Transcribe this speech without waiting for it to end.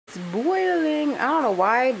It's boiling. I don't know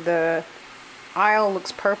why the aisle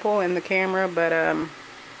looks purple in the camera, but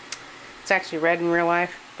it's actually red in real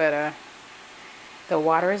life. But the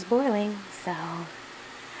water is boiling, so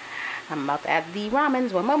I'm about to add the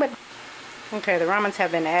ramens. One moment. Okay, the ramens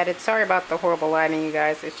have been added. Sorry about the horrible lighting, you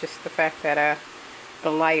guys. It's just the fact that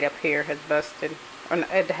the light up here has busted. Or no,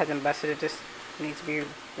 it hasn't busted. It just needs to be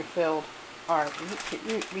refilled or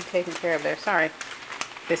be taken care of there. Sorry.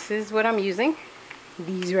 This is what I'm using.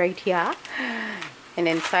 These right here. And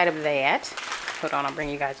inside of that, hold on, I'll bring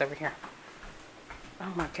you guys over here.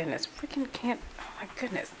 Oh my goodness, freaking can't. Oh my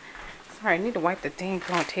goodness. Sorry, I need to wipe the dang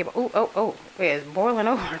on table. Oh, it's boiling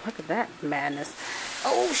over. Look at that madness.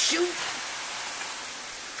 Oh shoot.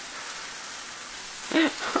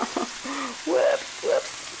 Whoops.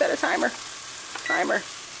 Set a timer.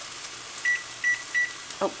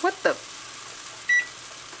 Oh, what the?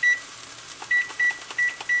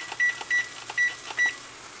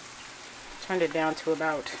 Turned it down to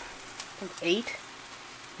about, I think, 8.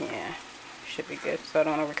 Yeah, should be good, so I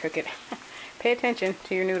don't overcook it. Pay attention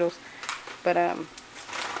to your noodles. But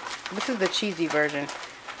this is the cheesy version.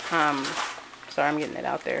 Sorry, I'm getting it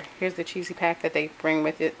out there. Here's the cheesy pack that they bring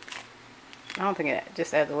with it. I don't think it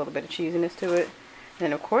just adds a little bit of cheesiness to it. And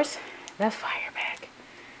then, of course, the fire pack.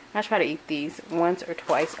 I try to eat these once or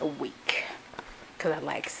twice a week because I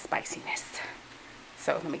like spiciness.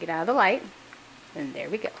 So let me get out of the light. And there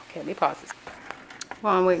we go. Okay, let me pause this.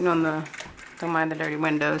 While I'm waiting on the, don't mind the dirty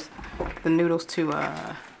windows, the noodles to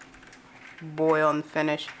boil and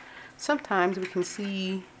finish. Sometimes we can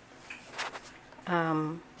see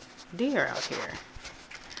deer out here.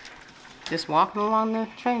 Just walking along the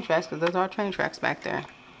train tracks, because those are train tracks back there.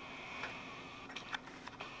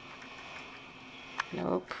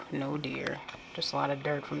 Nope, no deer. Just a lot of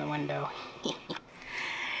dirt from the window.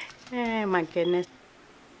 Oh my goodness.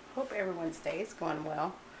 Hope everyone's day is going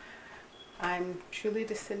well. I'm truly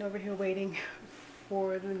just sitting over here waiting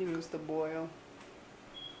for the noodles to boil.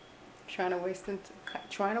 Trying to waste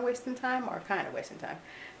some time or kind of wasting time.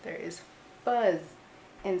 There is fuzz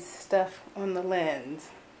and stuff on the lens.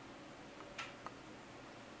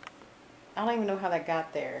 I don't even know how that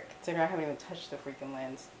got there, considering I haven't even touched the freaking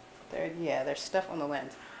lens. There's stuff on the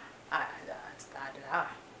lens. I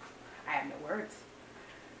have no words.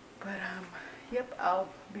 But yep, I'll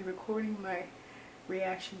be recording my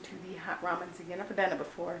reaction to the hot ramens again. I've done it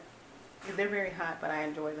before. They're very hot, but I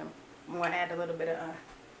enjoy them. I want to add a little bit of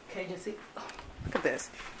Cajun seasoning. Oh, look at this.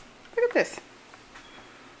 Look at this.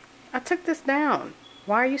 I took this down.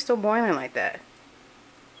 Why are you still boiling like that?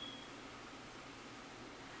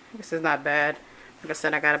 This is not bad. Like I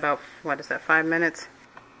said, I got about, what is that, 5 minutes?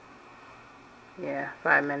 Yeah,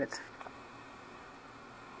 5 minutes.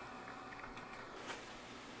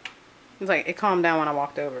 It's like, it calmed down when I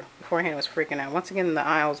walked over. Beforehand, it was freaking out. Once again, the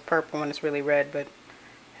aisle's purple when it's really red, but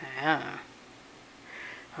I don't know.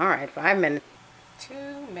 Alright, 5 minutes. 2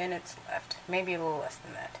 minutes left. Maybe a little less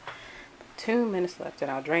than that. 2 minutes left,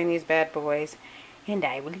 and I'll drain these bad boys, and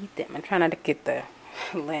I will eat them. I'm trying not to get the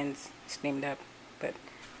lens steamed up, but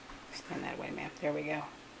stand that way, man. There we go.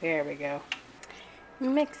 There we go.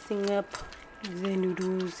 Mixing up the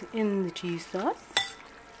noodles in the cheese sauce.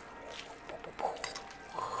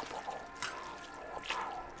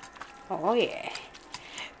 Oh yeah.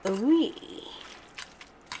 Oh yeah.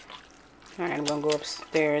 Alright, I'm gonna go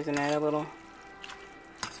upstairs and add a little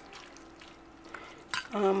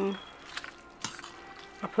I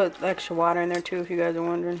put extra water in there too, if you guys are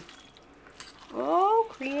wondering. Oh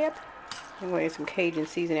crap. Anyway, some Cajun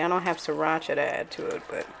seasoning. I don't have sriracha to add to it,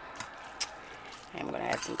 but I'm gonna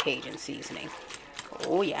add some Cajun seasoning.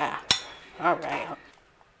 Oh yeah. Alright.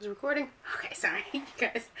 Is it recording? Okay, sorry you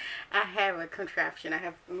guys. I have a contraption I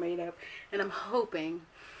have made up, and I'm hoping,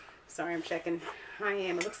 sorry, I'm checking. I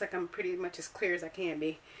am. It looks like I'm pretty much as clear as I can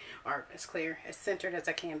be, or as clear, as centered as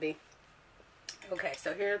I can be. Okay,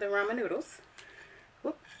 so here are the ramen noodles.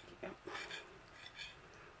 Whoop. Yep.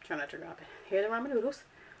 Try not to drop it. Here are the ramen noodles.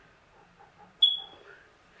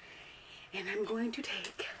 And I'm going to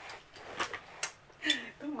take,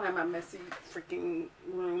 don't mind my messy freaking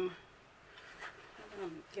room.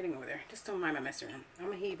 I'm getting over there. Just don't mind my messy room.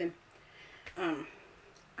 I'm a heathen. I'm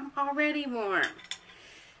already warm.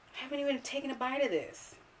 I haven't even taken a bite of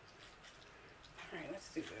this. Alright, let's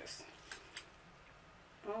do this.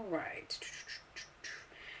 Alright.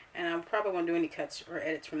 And I probably won't do any cuts or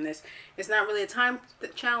edits from this. It's not really a time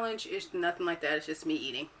challenge. It's nothing like that. It's just me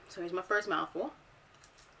eating. So here's my first mouthful.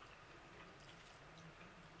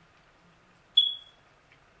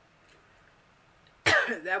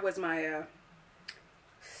 That was my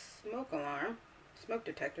smoke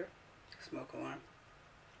detector. Smoke alarm.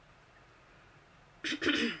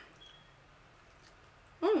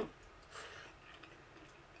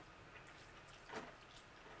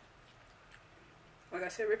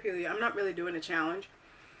 said repeatedly, I'm not really doing a challenge.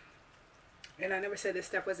 And I never said this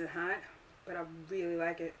stuff wasn't hot, but I really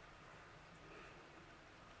like it.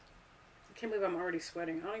 I can't believe I'm already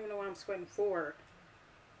sweating. I don't even know what I'm sweating for.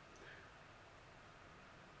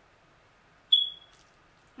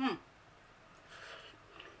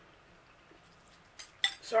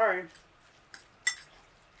 Sorry.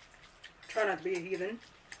 Try not to be a heathen.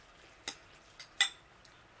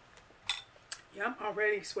 Yeah, I'm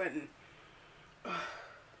already sweating. Ugh.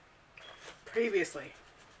 Previously.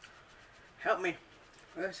 Help me.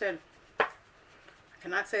 Like I said, I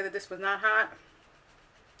cannot say that this was not hot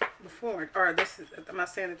before. Or this is, I'm not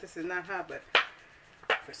saying that this is not hot, but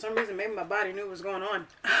for some reason, maybe my body knew what was going on.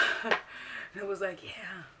 And it was like,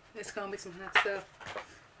 yeah, it's going to be some hot stuff.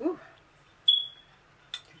 Ooh.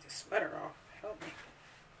 Take the sweater off. Help me.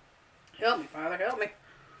 Help me, Father. Help me.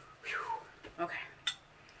 Whew. Okay.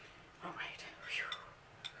 All right.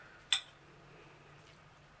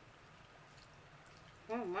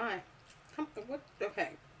 Whew. Oh, my. What? Okay.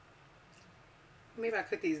 Maybe I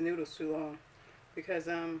cooked these noodles too long. Because,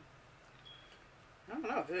 I don't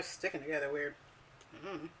know. They're just sticking together weird.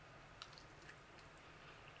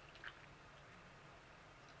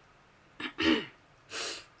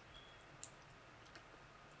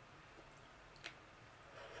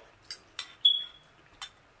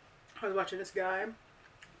 I was watching this guy.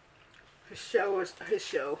 His channel is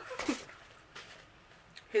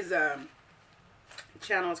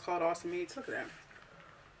called Awesome Eats. Look at that.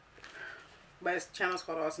 But his channel is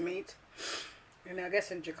called Awesome Eats. And I guess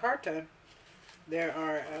in Jakarta, there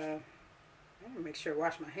are, I'm gonna make sure to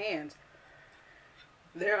wash my hands.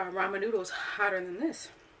 There are ramen noodles hotter than this.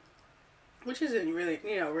 Which isn't really,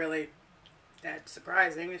 really that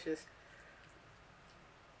surprising. It's just,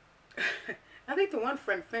 I think the one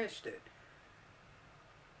friend finished it.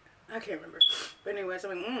 I can't remember. But anyways,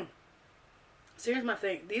 I mean, so here's my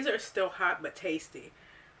thing. These are still hot but tasty.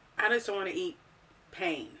 I just don't want to eat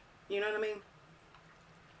pain. You know what I mean?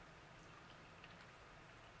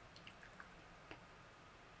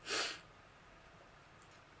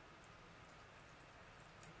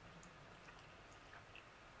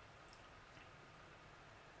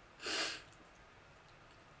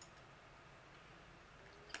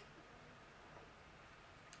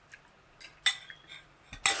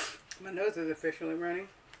 My nose is officially running.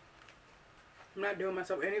 I'm not doing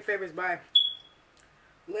myself any favors by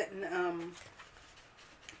letting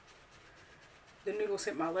the noodles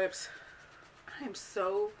hit my lips. I am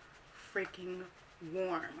so freaking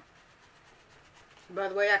warm. By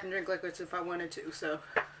the way, I can drink liquids if I wanted to. So,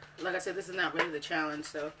 like I said, this is not really the challenge.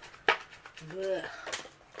 So, ugh.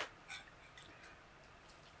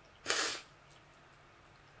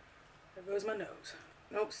 There goes my nose.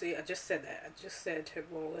 Nope, see, I just said that. I just said to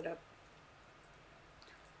roll it up.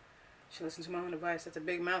 She listened to my own advice. That's a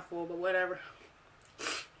big mouthful, but whatever.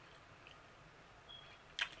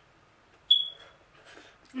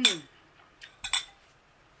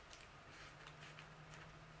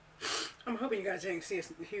 I'm hoping you guys didn't see a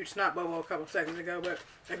huge snot bubble a couple seconds ago, but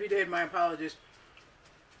if you did, my apologies.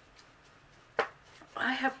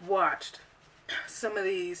 I have watched some of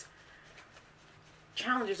these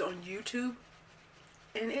challenges on YouTube,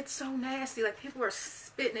 and it's so nasty. Like, people are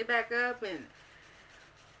spitting it back up and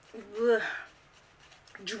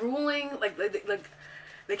drooling. Like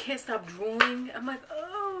they can't stop drooling. I'm like,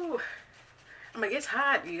 oh. I'm like, it's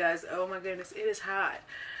hot, you guys. Oh my goodness, it is hot.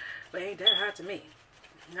 But it ain't that hot to me.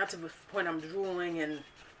 Not to the point I'm drooling and,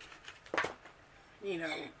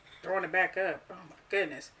 throwing it back up. Oh my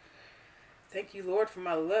goodness. Thank you, Lord, for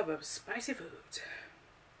my love of spicy foods.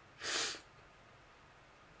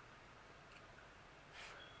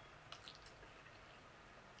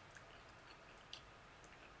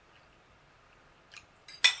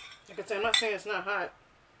 Like I said, I'm not saying it's not hot.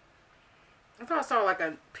 I thought I saw like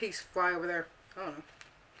a piece fly over there. I don't know.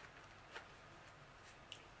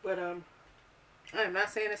 But, I am not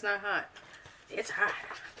saying it's not hot. It's hot.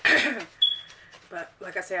 But,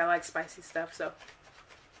 like I say, I like spicy stuff, so.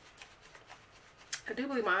 I do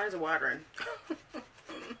believe my eyes are watering. But,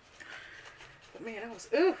 man, that was,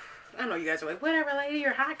 oof. I know you guys are like, whatever, lady,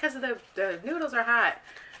 you're hot because of the noodles are hot.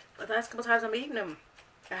 But the last couple times I'm eating them,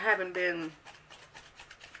 I haven't been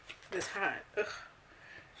this hot. Ugh.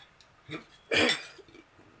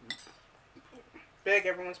 Beg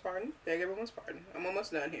everyone's pardon. Beg everyone's pardon. I'm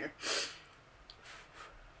almost done here.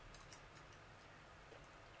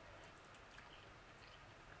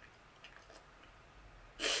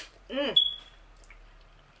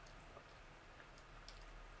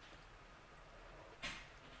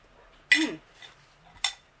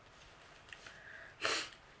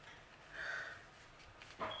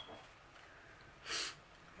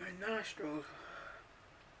 nostrils.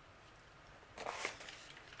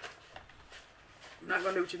 I'm not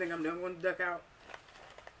gonna do what you think I'm doing. I'm gonna duck out.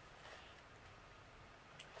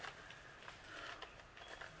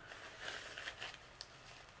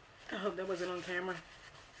 I hope that wasn't on camera.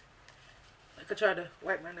 I tried to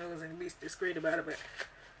wipe my nose and be discreet about it, but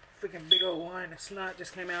freaking big old wine, the snot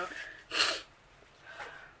just came out.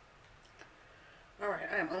 Alright,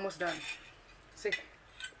 I am almost done. See?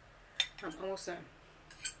 I'm almost done.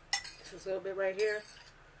 Just a little bit right here.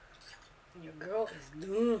 And your girl is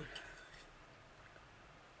done.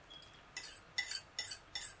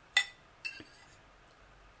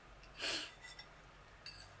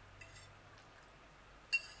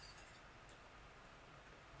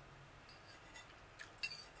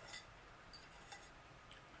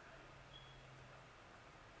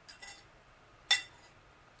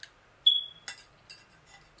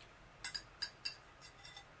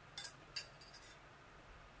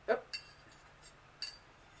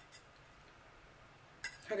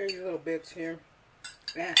 I got these little bits here.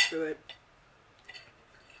 Ah, screw it.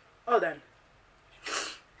 All done.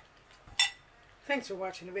 Thanks for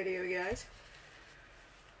watching the video, guys.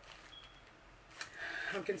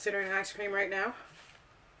 I'm considering ice cream right now.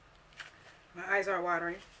 My eyes are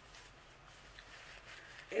watering.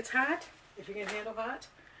 It's hot. If you can handle hot,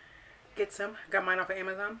 get some. Got mine off of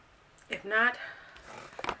Amazon. If not,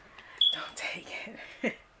 don't take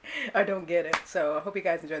it. Or don't get it. So I hope you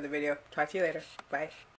guys enjoyed the video. Talk to you later. Bye.